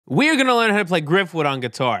we're gonna learn how to play Griftwood on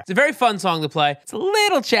guitar. It's a very fun song to play. It's a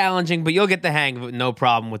little challenging, but you'll get the hang of it no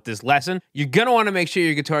problem with this lesson. You're gonna wanna make sure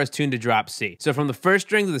your guitar is tuned to drop C. So from the first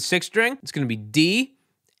string to the sixth string, it's gonna be D,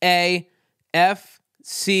 A, F,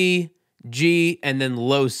 C, G, and then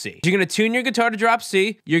low C. You're gonna tune your guitar to drop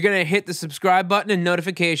C, you're gonna hit the subscribe button and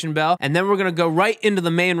notification bell, and then we're gonna go right into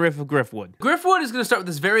the main riff of Griftwood. Griftwood is gonna start with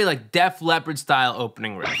this very like Def Leppard style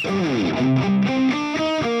opening riff.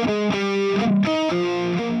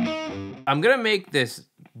 I'm gonna make this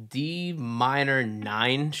D minor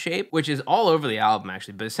 9 shape, which is all over the album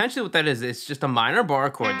actually, but essentially what that is, it's just a minor bar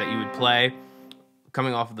chord that you would play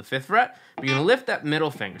coming off of the 5th fret, but you're gonna lift that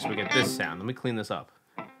middle finger so we get this sound. Let me clean this up.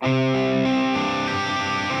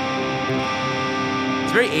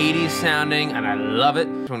 It's very 80s sounding, and I love it.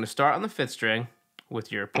 So I'm gonna start on the 5th string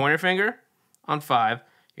with your pointer finger on 5.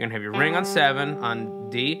 You're gonna have your ring on 7 on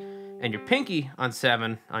D, and your pinky on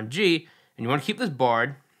 7 on G, and you wanna keep this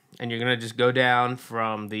barred, and you're gonna just go down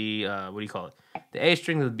from the, what do you call it? The A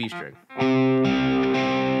string to the B string.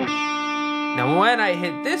 Now when I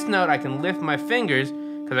hit this note, I can lift my fingers,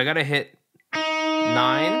 because I gotta hit 9,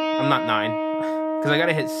 I'm not 9, because I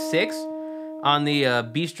gotta hit 6 on the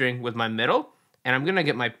B string with my middle, and I'm gonna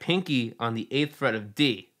get my pinky on the 8th fret of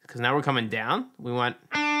D, because now we're coming down. We go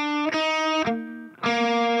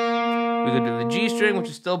to the G string, which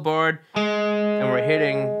is still barred, and we're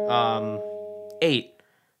hitting 8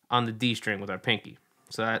 on the D string with our pinky.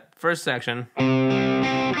 So that first section.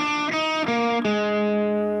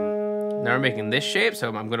 Now we're making this shape,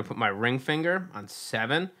 so I'm gonna put my ring finger on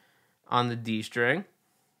 7 on the D string,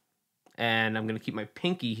 and I'm gonna keep my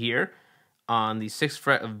pinky here on the 6th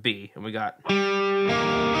fret of B, and we got,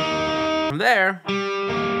 from there,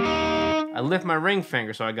 I lift my ring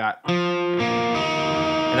finger, so I got,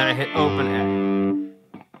 and then I hit open A.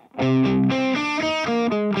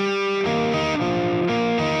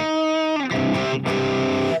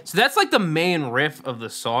 So that's like the main riff of the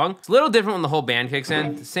song. It's a little different when the whole band kicks in.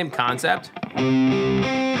 It's the same concept. And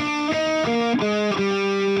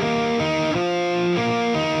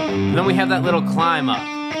then we have that little climb up,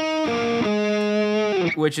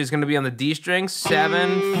 which is gonna be on the D string,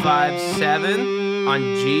 7, 5, 7, on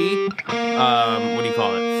G, what do you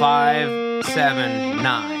call it? 5, 7,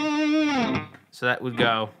 9. So that would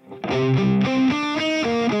go.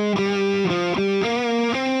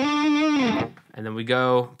 And then we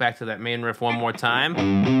go back to that main riff one more time.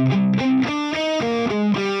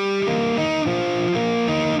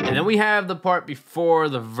 And then we have the part before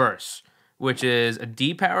the verse, which is a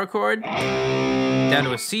D power chord, down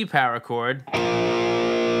to a C power chord,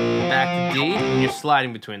 back to D, and you're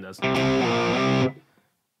sliding between those. And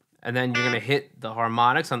then you're gonna hit the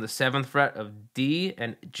harmonics on the 7th fret of D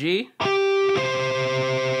and G.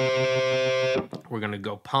 We're gonna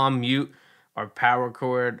go palm mute our power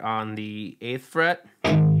chord on the 8th fret.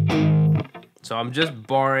 So I'm just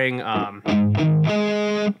barring, I'm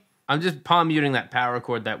just palm muting that power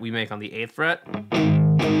chord that we make on the 8th fret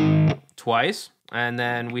twice. And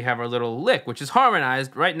then we have our little lick, which is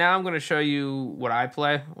harmonized. Right now I'm gonna show you what I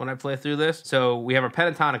play when I play through this. So we have our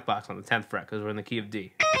pentatonic box on the 10th fret because we're in the key of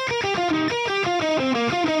D.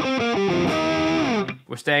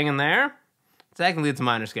 We're staying in there. Technically it's a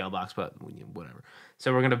minor scale box, but whatever.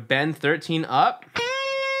 So we're gonna bend 13 up,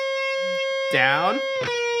 down,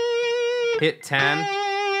 hit 10,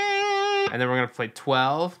 and then we're gonna play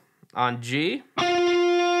 12 on G,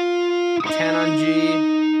 10 on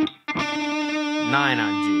G, 9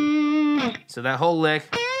 on G. So that whole lick.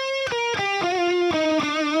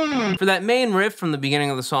 For that main riff from the beginning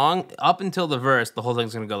of the song, up until the verse, the whole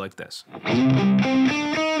thing's gonna go like this.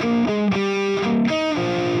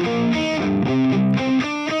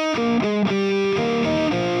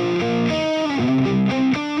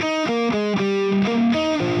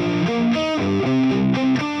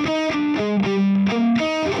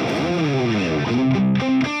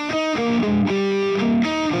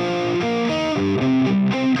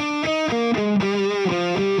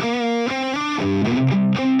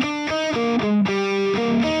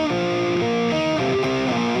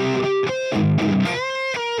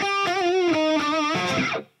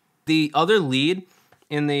 The other lead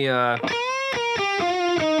in the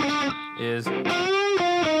is you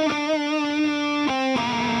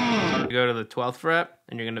go to the 12th fret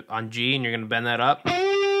and you're gonna on G and you're gonna bend that up,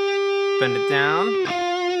 bend it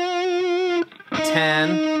down,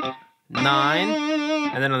 10, 9,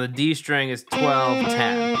 and then on the D string is 12,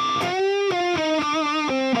 10.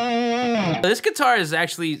 This guitar is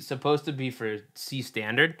actually supposed to be for C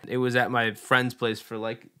standard. It was at my friend's place for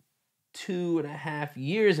like 2.5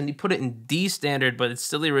 years, and he put it in D standard, but it's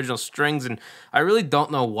still the original strings, and I really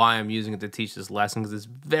don't know why I'm using it to teach this lesson because it's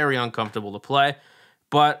very uncomfortable to play.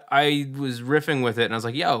 But I was riffing with it, and I was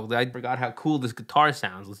like, yo, I forgot how cool this guitar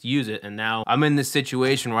sounds. Let's use it. And now I'm in this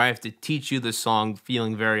situation where I have to teach you this song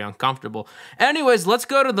feeling very uncomfortable. Anyways, let's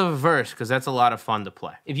go to the verse, because that's a lot of fun to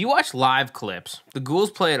play. If you watch live clips, the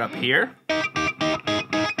Ghouls play it up here.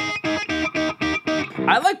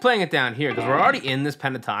 I like playing it down here, because we're already in this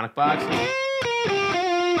pentatonic box.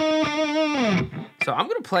 So I'm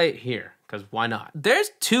going to play it here. Because why not? There's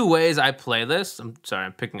 2 ways I play this. I'm sorry,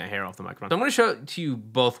 I'm picking a hair off the microphone. So I'm gonna show it to you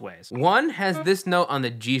both ways. One has this note on the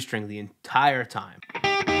G string the entire time.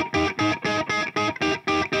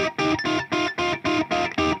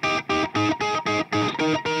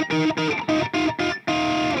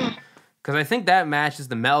 Because I think that matches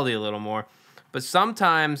the melody a little more. But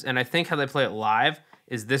sometimes, and I think how they play it live,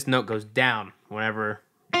 is this note goes down whenever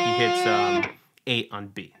he hits 8 on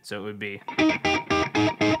B. So it would be...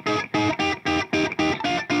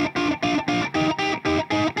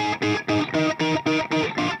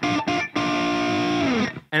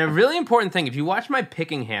 And a really important thing, if you watch my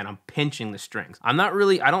picking hand, I'm pinching the strings. I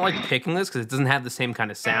don't like picking this because it doesn't have the same kind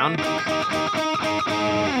of sound.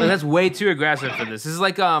 But that's way too aggressive for this. This is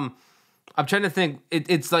like, I'm trying to think,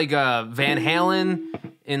 it's like Van Halen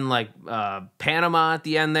in like Panama at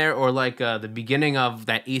the end there, or like the beginning of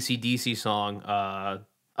that AC/DC song,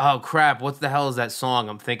 oh crap, what the hell is that song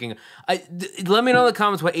I'm thinking? Let me know in the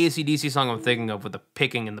comments what AC/DC song I'm thinking of with the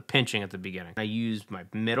picking and the pinching at the beginning. I used my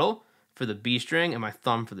middle for the B string and my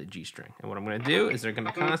thumb for the G string. And what I'm gonna do is they're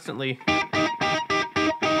gonna constantly,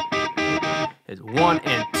 is 1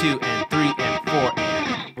 and 2 and 3 and 4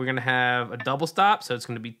 and. We're gonna have a double stop, so it's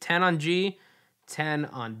gonna be 10 on G, 10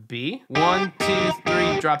 on B. 1, 2,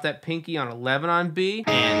 3, drop that pinky on 11 on B,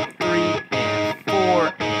 and 3 and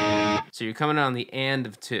 4 and. So you're coming on the and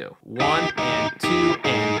of 2. 1 and 2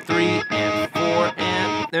 and 3 and 4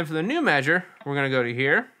 and. Then for the new measure, we're gonna go to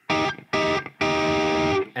here.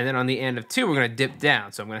 And then on the end of 2, we're gonna dip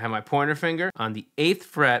down. So I'm gonna have my pointer finger on the 8th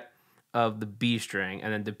fret of the B string,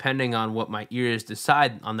 and then depending on what my ears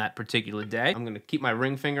decide on that particular day, I'm gonna keep my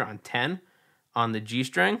ring finger on 10 on the G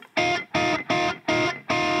string, or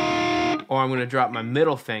I'm gonna drop my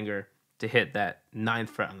middle finger to hit that 9th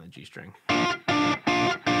fret on the G string.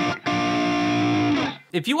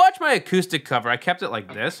 If you watch my acoustic cover, I kept it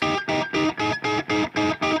like this.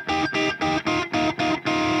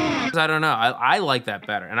 I don't know. I like that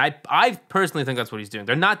better. And I personally think that's what he's doing.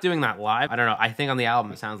 They're not doing that live. I don't know. I think on the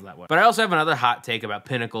album it sounds that way. But I also have another hot take about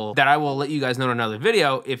Pinnacle that I will let you guys know in another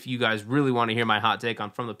video if you guys really want to hear my hot take on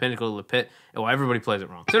From the Pinnacle to the Pit. Well, everybody plays it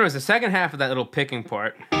wrong. So anyways, the second half of that little picking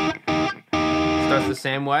part starts the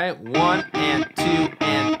same way. 1 and 2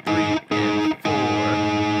 and 3 and 4.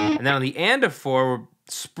 And then on the and of 4, we're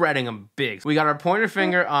spreading them big. So we got our pointer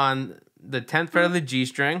finger on the 10th fret of the G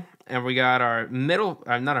string, and we got our middle,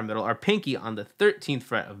 our pinky on the 13th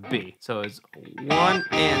fret of B. So it's 1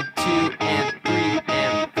 and 2 and 3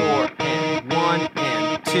 and 4 and 1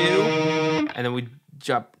 and 2. And then we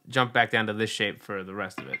jump back down to this shape for the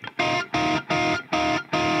rest of it.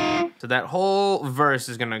 So that whole verse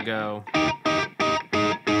is gonna go.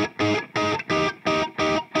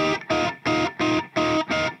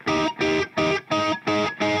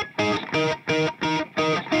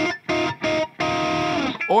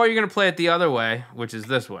 Or you're gonna play it the other way, which is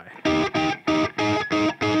this way.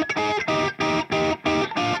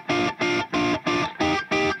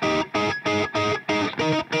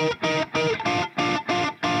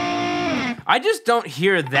 I just don't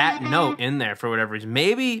hear that note in there for whatever reason.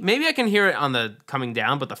 Maybe I can hear it on the coming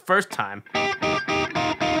down, but the first time.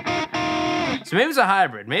 So maybe it's a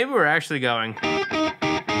hybrid. Maybe we're actually going.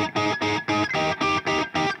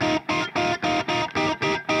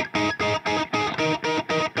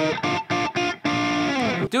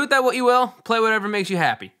 Do with that what you will, play whatever makes you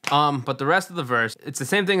happy. But the rest of the verse, it's the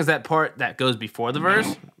same thing as that part that goes before the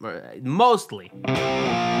verse, mostly.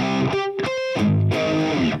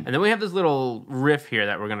 And then we have this little riff here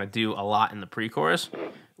that we're gonna do a lot in the pre-chorus,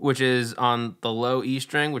 which is on the low E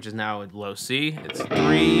string, which is now a low C. It's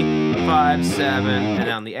 3, 5, 7, and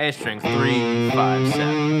then on the A string, 3, 5,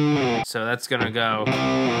 7. So that's gonna go.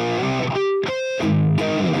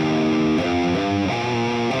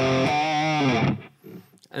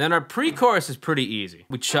 And then our pre-chorus is pretty easy.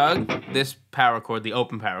 We chug this power chord, the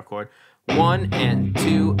open power chord, 1 and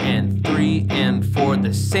 2 and 3 and 4,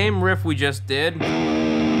 the same riff we just did.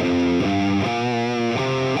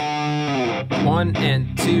 1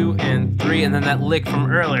 and 2 and 3, and then that lick from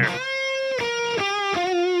earlier.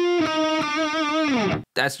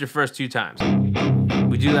 That's your first 2 times.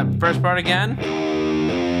 We do that first part again.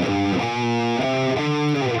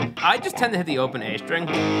 I just tend to hit the open A string.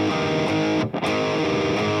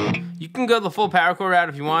 You can go the full power chord route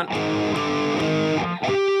if you want.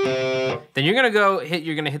 Then you're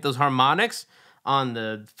gonna hit those harmonics on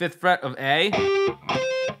the 5th fret of A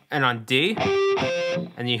and on D.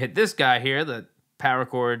 And you hit this guy here, the power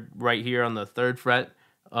chord right here on the 3rd fret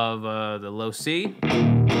of the low C.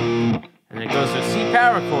 And it goes to a C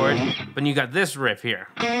power chord, but you got this riff here.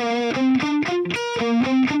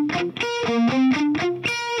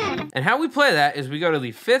 And how we play that is we go to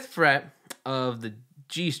the 5th fret of the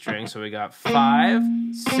G string. So we got 5,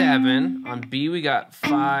 7. On B we got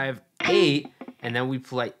 5, 8. And then we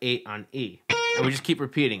play 8 on E. And we just keep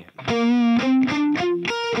repeating it.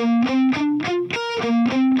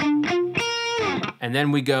 And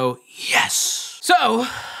then we go, yes! So,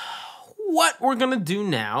 what we're gonna do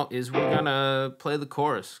now is we're gonna play the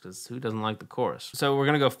chorus, because who doesn't like the chorus? So we're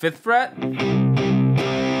gonna go 5th fret.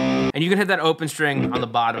 And you can hit that open string on the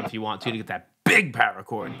bottom if you want to get that big power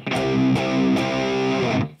chord.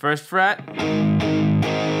 1st fret.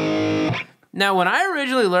 Now, when I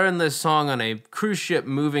originally learned this song on a cruise ship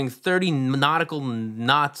moving 30 nautical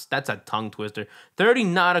knots, that's a tongue twister, 30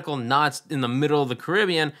 nautical knots in the middle of the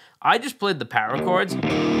Caribbean, I just played the power chords.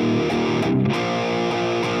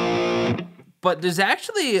 But there's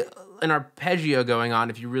actually an arpeggio going on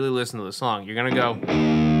if you really listen to the song. You're gonna go,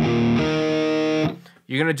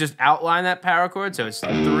 you're gonna just outline that power chord, so it's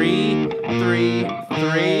 3, 3, 3,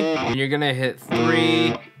 and you're gonna hit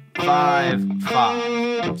 3, 5,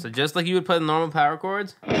 5. So just like you would play the normal power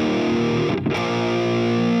chords,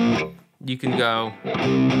 you can go,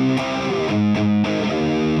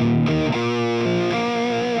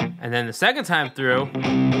 and then the second time through,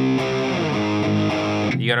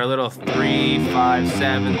 you got our little 3, 5,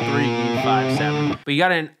 7, 3, 5, 7. But you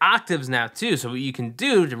got it in octaves now too, so what you can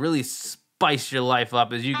do to really spice your life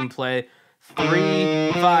up is you can play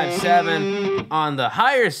 3, 5, 7 on the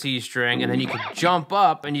higher C string, and then you can jump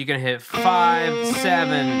up and you can hit 5,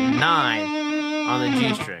 7, 9 on the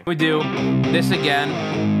G string. We do this again.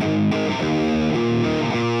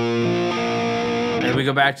 And we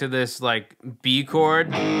go back to this like B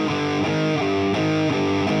chord.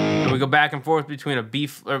 And we go back and forth between a B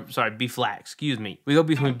flat, excuse me. We go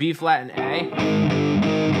between B flat and A.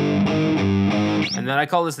 And then I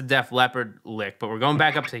call this the Def Leppard lick, but we're going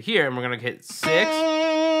back up to here, and we're gonna hit 6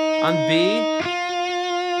 on B,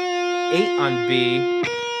 8 on B,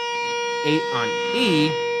 8 on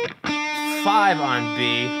E, 5 on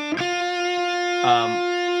B,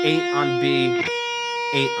 8 on B,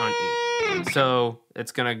 8 on E. So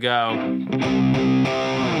it's gonna go.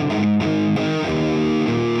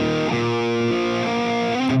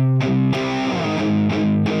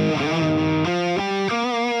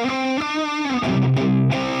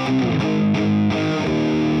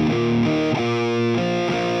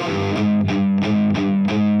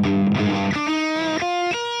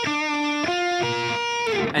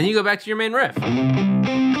 And you go back to your main riff.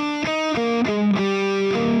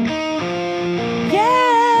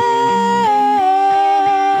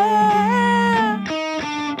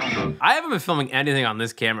 I haven't been filming anything on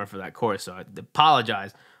this camera for that chorus, so I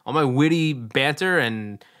apologize. All my witty banter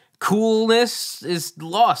and coolness is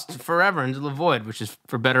lost forever into the void, which is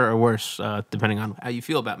for better or worse, depending on how you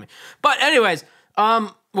feel about me. But anyways,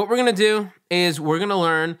 what we're gonna do is we're gonna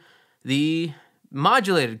learn the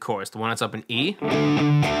modulated chorus, the one that's up in E.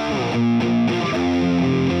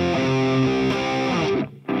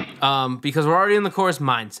 Because we're already in the chorus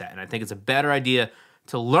mindset, and I think it's a better idea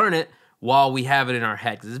to learn it while we have it in our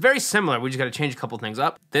head. Because it's very similar, we just gotta change a couple things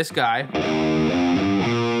up. This guy.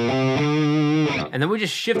 And then we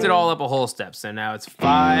just shift it all up a whole step. So now it's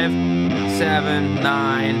 5, 7,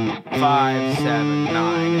 9, 5, 7,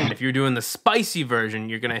 9. And if you're doing the spicy version,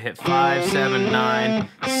 you're gonna hit 5, 7, 9,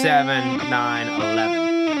 7, 9,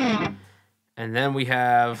 11. And then we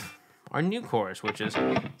have our new chorus, which is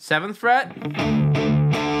 7th fret,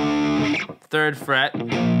 3rd fret,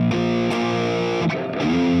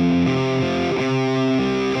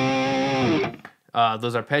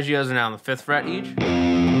 those arpeggios are now on the 5th fret each.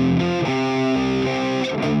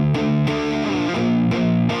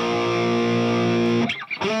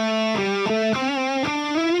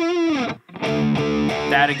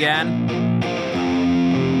 That again.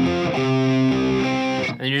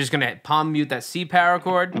 And you're just gonna palm mute that C power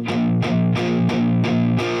chord.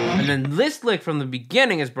 And then this lick from the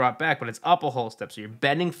beginning is brought back, but it's up a whole step. So you're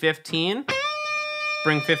bending 15,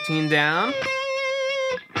 bring 15 down,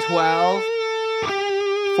 12,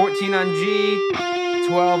 14 on G,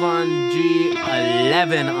 12 on G,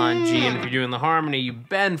 11 on G. And if you're doing the harmony, you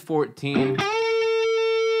bend 14,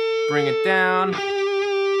 bring it down.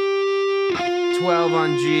 12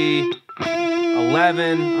 on G,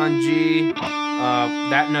 11 on G,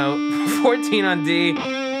 that note, 14 on D,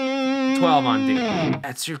 12 on D.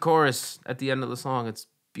 That's your chorus at the end of the song. It's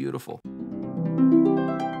beautiful.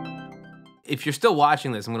 If you're still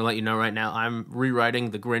watching this, I'm gonna let you know right now, I'm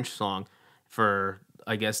rewriting the Grinch song for,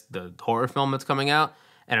 I guess, the horror film that's coming out.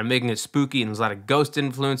 And I'm making it spooky, and there's a lot of ghost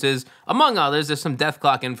influences. Among others, there's some Death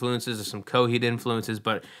Clock influences, there's some Coheed influences,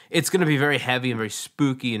 but it's gonna be very heavy and very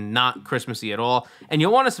spooky and not Christmassy at all. And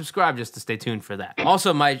you'll wanna subscribe just to stay tuned for that.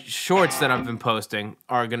 Also, my shorts that I've been posting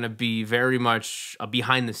are gonna be very much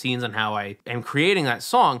behind the scenes on how I am creating that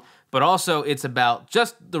song, but also it's about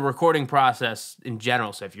just the recording process in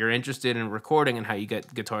general. So if you're interested in recording and how you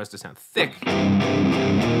get guitars to sound thick,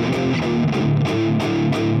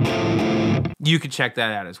 you can check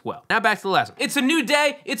that out as well. Now back to the lesson. It's a new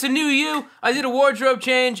day, it's a new you. I did a wardrobe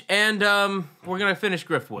change, and we're gonna finish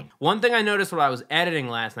Griftwood. One thing I noticed when I was editing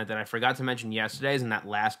last night that I forgot to mention yesterday is in that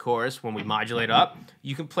last chorus, when we modulate up,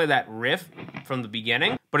 you can play that riff from the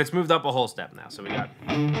beginning, but it's moved up a whole step now, so we got...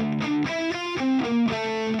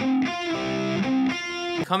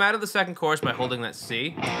 Come out of the second chorus by holding that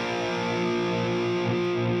C.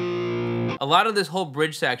 A lot of this whole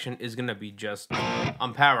bridge section is gonna be just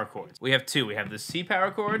on power chords. We have two. We have the C power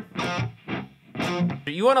chord.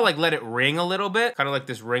 You wanna like let it ring a little bit, kind of like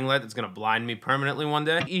this ringlet that's gonna blind me permanently one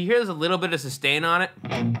day. You hear there's a little bit of sustain on it.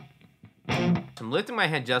 I'm lifting my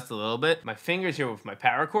hand just a little bit. My fingers here with my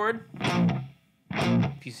power chord.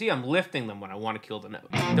 If you see, I'm lifting them when I wanna kill the note.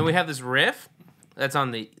 Then we have this riff that's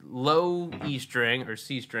on the low E string, or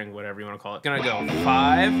C string, whatever you wanna call it. Gonna go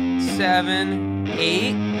 5, 7,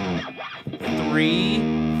 8,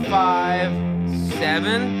 3, 5,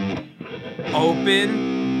 7,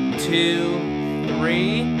 open, 2,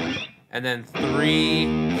 3, and then 3,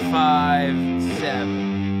 5,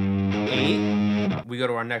 7, 8. We go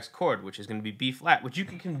to our next chord, which is gonna be B flat, which you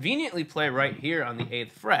can conveniently play right here on the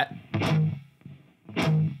 8th fret.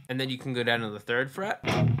 And then you can go down to the 3rd fret.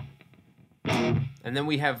 And then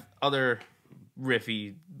we have other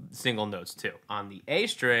riffy single notes too. On the A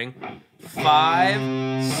string,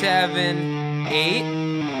 5, 7,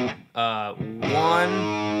 8,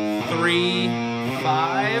 1, 3,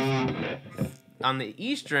 5. On the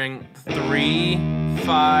E string, 3,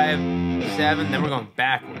 5, 7. Then we're going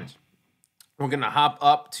backwards. We're gonna hop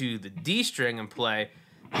up to the D string and play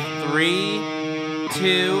 3,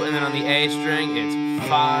 2, and then on the A string, it's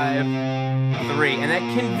 5, 3. And that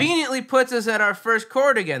conveniently puts us at our first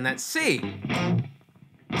chord again, that's C.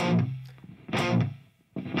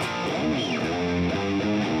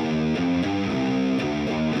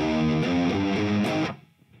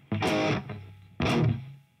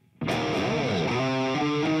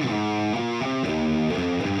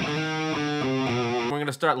 We're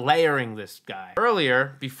gonna start layering this guy.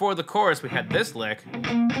 Earlier, before the chorus, we had this lick.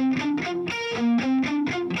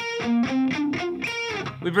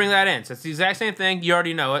 We bring that in, so it's the exact same thing, you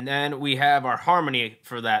already know it. And then we have our harmony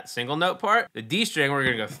for that single note part. The D string, we're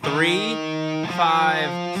gonna go 3,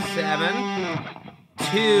 5, 7,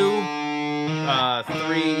 2,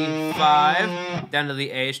 3, 5, down to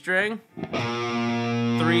the A string,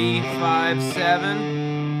 3, 5, 7,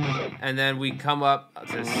 and then we come up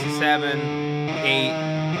to 7,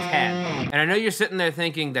 8, 10. And I know you're sitting there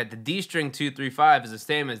thinking that the D string 2, 3, 5 is the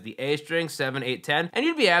same as the A string 7, 8, 10, and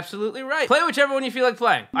you'd be absolutely right. Play whichever one you feel like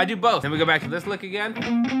playing. I do both. Then we go back to this lick again.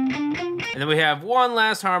 And then we have one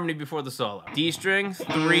last harmony before the solo. D string,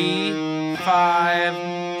 3,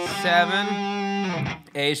 5, 7,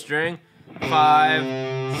 A string, 5,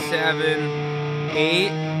 7,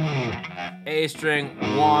 8, A string,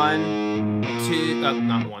 1, 2,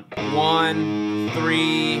 not 1, 1,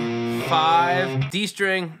 3, 5, D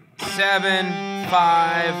string, 7,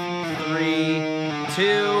 5, 3, 2,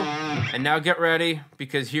 and now get ready,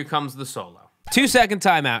 because here comes the solo. 2-second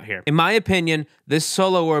timeout here. In my opinion, this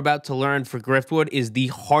solo we're about to learn for Griftwood is the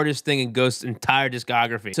hardest thing in Ghost's entire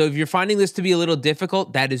discography. So if you're finding this to be a little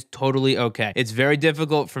difficult, that is totally okay. It's very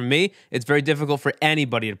difficult for me. It's very difficult for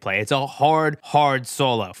anybody to play. It's a hard, hard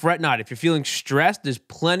solo. Fret not. If you're feeling stressed, there's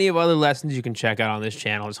plenty of other lessons you can check out on this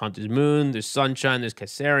channel. There's Hunter's Moon, there's Sunshine, there's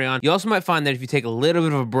Kaisarion. You also might find that if you take a little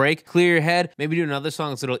bit of a break, clear your head, maybe do another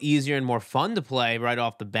song that's a little easier and more fun to play right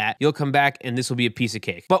off the bat, you'll come back and this will be a piece of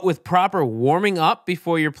cake. But with proper warming up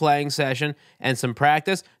before your playing session and some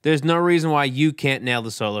practice, there's no reason why you can't nail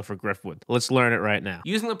the solo for Griftwood. Let's learn it right now.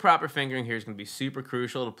 Using the proper fingering here is going to be super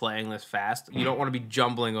crucial to playing this fast. You don't want to be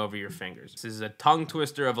jumbling over your fingers. This is a tongue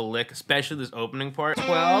twister of a lick, especially this opening part.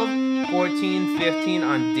 12, 14, 15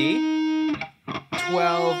 on D.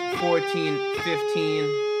 12, 14, 15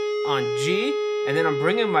 on G. And then I'm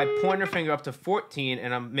bringing my pointer finger up to 14,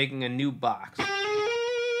 and I'm making a new box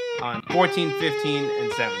on 14, 15,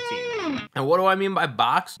 and 17. And what do I mean by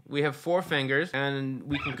box? We have 4 fingers, and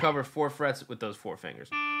we can cover 4 frets with those 4 fingers.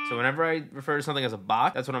 So whenever I refer to something as a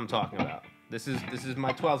box, that's what I'm talking about. This is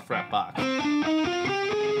my 12th fret box.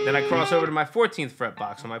 Then I cross over to my 14th fret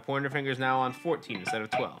box, so my pointer finger is now on 14 instead of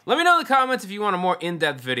 12. Let me know in the comments if you want a more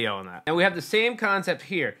in-depth video on that. And we have the same concept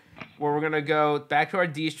here, where we're gonna go back to our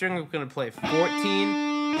D string. We're gonna play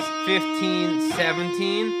 14, 15,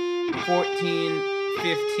 17, 14,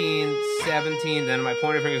 15, 17. Then my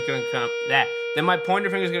pointer finger is gonna come Then my pointer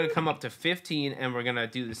finger is gonna come up to 15, and we're gonna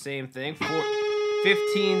do the same thing.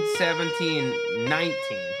 15, 17, 19.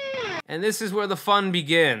 And this is where the fun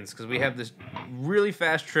begins, because we have this really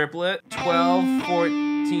fast triplet. 12,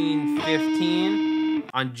 14, 15.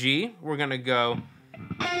 On G, we're gonna go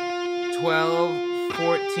 12,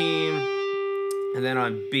 14, and then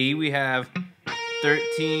on B we have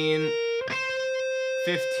 13,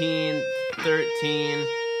 15, 13,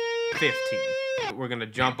 15. We're gonna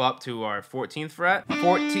jump up to our 14th fret.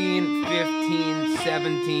 14, 15,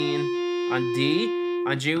 17 on D.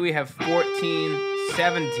 On G we have 14,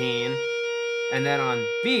 17. And then on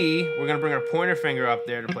B, we're gonna bring our pointer finger up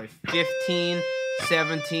there to play 15,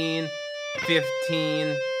 17,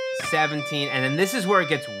 15, 17. And then this is where it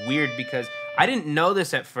gets weird, because I didn't know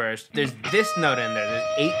this at first. There's this note in there, there's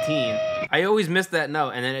 18. I always missed that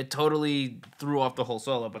note, and then it totally threw off the whole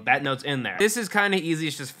solo, but that note's in there. This is kind of easy,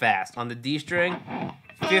 it's just fast. On the D string,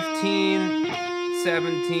 15,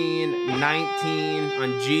 17, 19.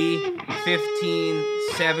 On G, 15,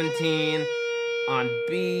 17. On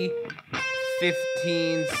B,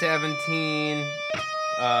 15, 17,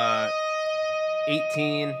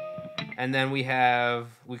 18. And then we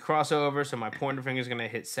cross over, so my pointer finger is gonna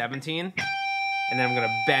hit 17, and then I'm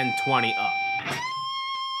gonna bend 20 up.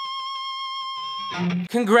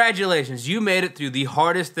 Congratulations, you made it through the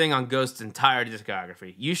hardest thing on Ghost's entire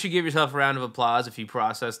discography. You should give yourself a round of applause if you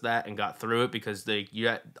processed that and got through it, because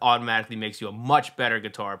that automatically makes you a much better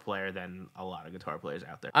guitar player than a lot of guitar players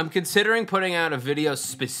out there. I'm considering putting out a video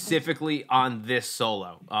specifically on this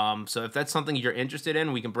solo. So if that's something you're interested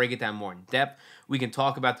in, we can break it down more in depth. We can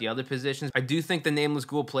talk about the other positions. I do think the Nameless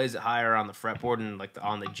Ghoul plays it higher on the fretboard and like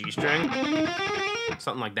on the G string.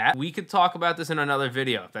 Something like that. We could talk about this in another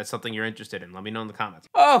video if that's something you're interested in. Let me know in the comments.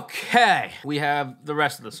 Okay, we have the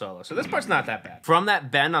rest of the solo. So this part's not that bad. From that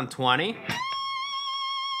bend on 20,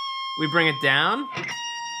 we bring it down.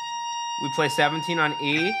 We play 17 on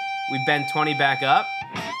E. We bend 20 back up.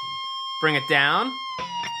 Bring it down.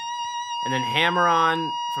 And then hammer on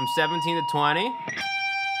from 17 to 20.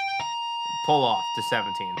 Pull off to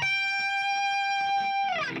 17.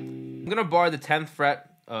 I'm gonna bar the 10th fret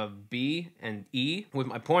of B and E with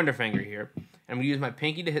my pointer finger here. And I'm gonna use my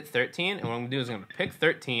pinky to hit 13, and what I'm gonna do is I'm gonna pick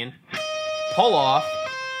 13, pull off,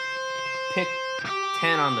 pick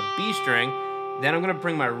 10 on the B string, then I'm gonna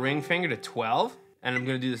bring my ring finger to 12, and I'm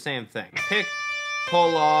gonna do the same thing. Pick,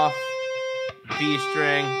 pull off, B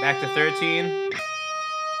string, back to 13,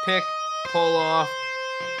 pick, pull off,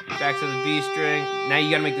 back to the B string. Now you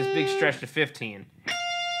gotta make this big stretch to 15.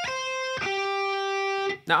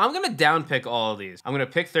 Now I'm gonna down pick all of these. I'm gonna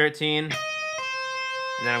pick 13, and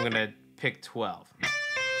then I'm gonna pick 12.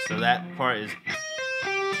 So that part is...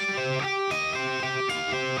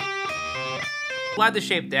 Slide the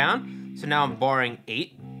shape down, so now I'm barring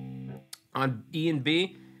 8 on E and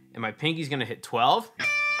B, and my pinky's gonna hit 12.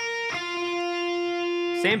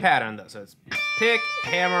 Same pattern though, so it's pick,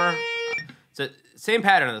 hammer. So same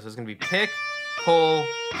pattern though, so it's gonna be pick, pull,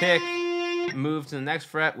 pick, move to the next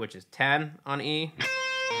fret, which is 10 on E.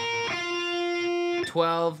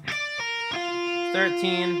 12,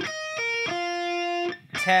 13,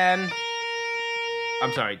 10,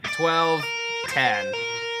 I'm sorry, 12, 10.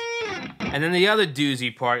 And then the other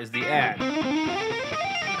doozy part is the end.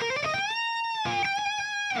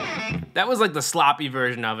 That was like the sloppy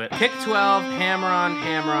version of it. Pick 12, hammer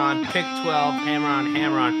on, pick 12, hammer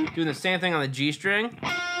on. Doing the same thing on the G string.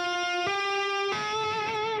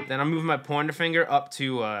 Then I'm moving my pointer finger up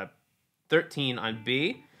to 13 on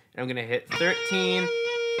B. And I'm gonna hit 13,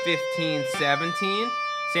 15, 17.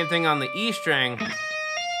 Same thing on the E string.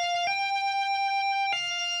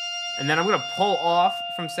 And then I'm gonna pull off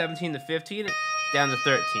from 17 to 15 down to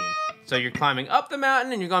 13. So you're climbing up the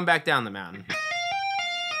mountain and you're going back down the mountain.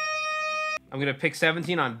 I'm gonna pick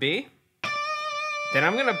 17 on B. Then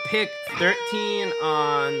I'm gonna pick 13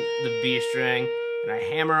 on the B string, and I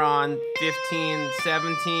hammer on 15,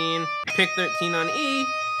 17, pick 13 on E,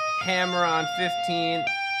 hammer on 15,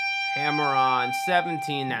 hammer on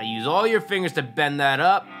 17. Now use all your fingers to bend that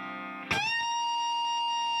up.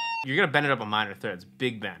 You're gonna bend it up a minor third. It's a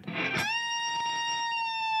big bend. And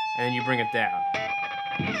then you bring it down.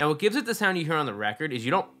 Now what gives it the sound you hear on the record is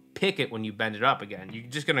you don't pick it when you bend it up again. You're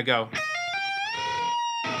just gonna go.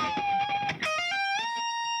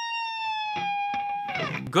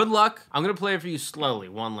 Good luck. I'm gonna play it for you slowly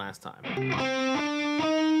one last time.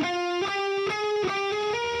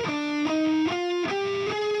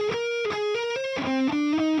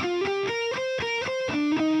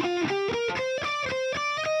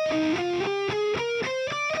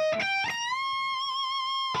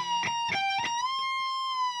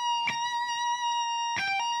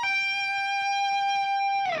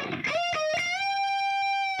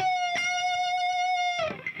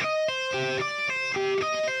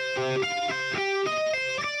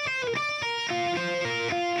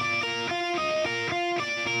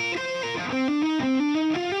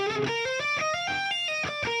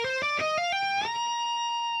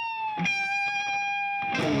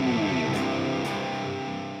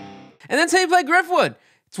 And that's how you play Griftwood.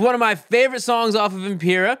 It's one of my favorite songs off of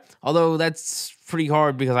Impera, although that's pretty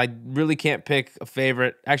hard because I really can't pick a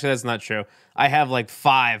favorite. Actually, that's not true. I have like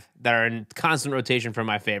 5 that are in constant rotation for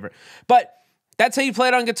my favorite. But that's how you play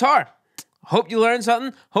it on guitar. Hope you learned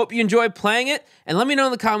something. Hope you enjoy playing it. And let me know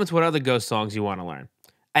in the comments what other Ghost songs you want to learn.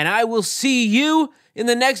 And I will see you in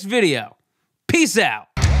the next video. Peace out.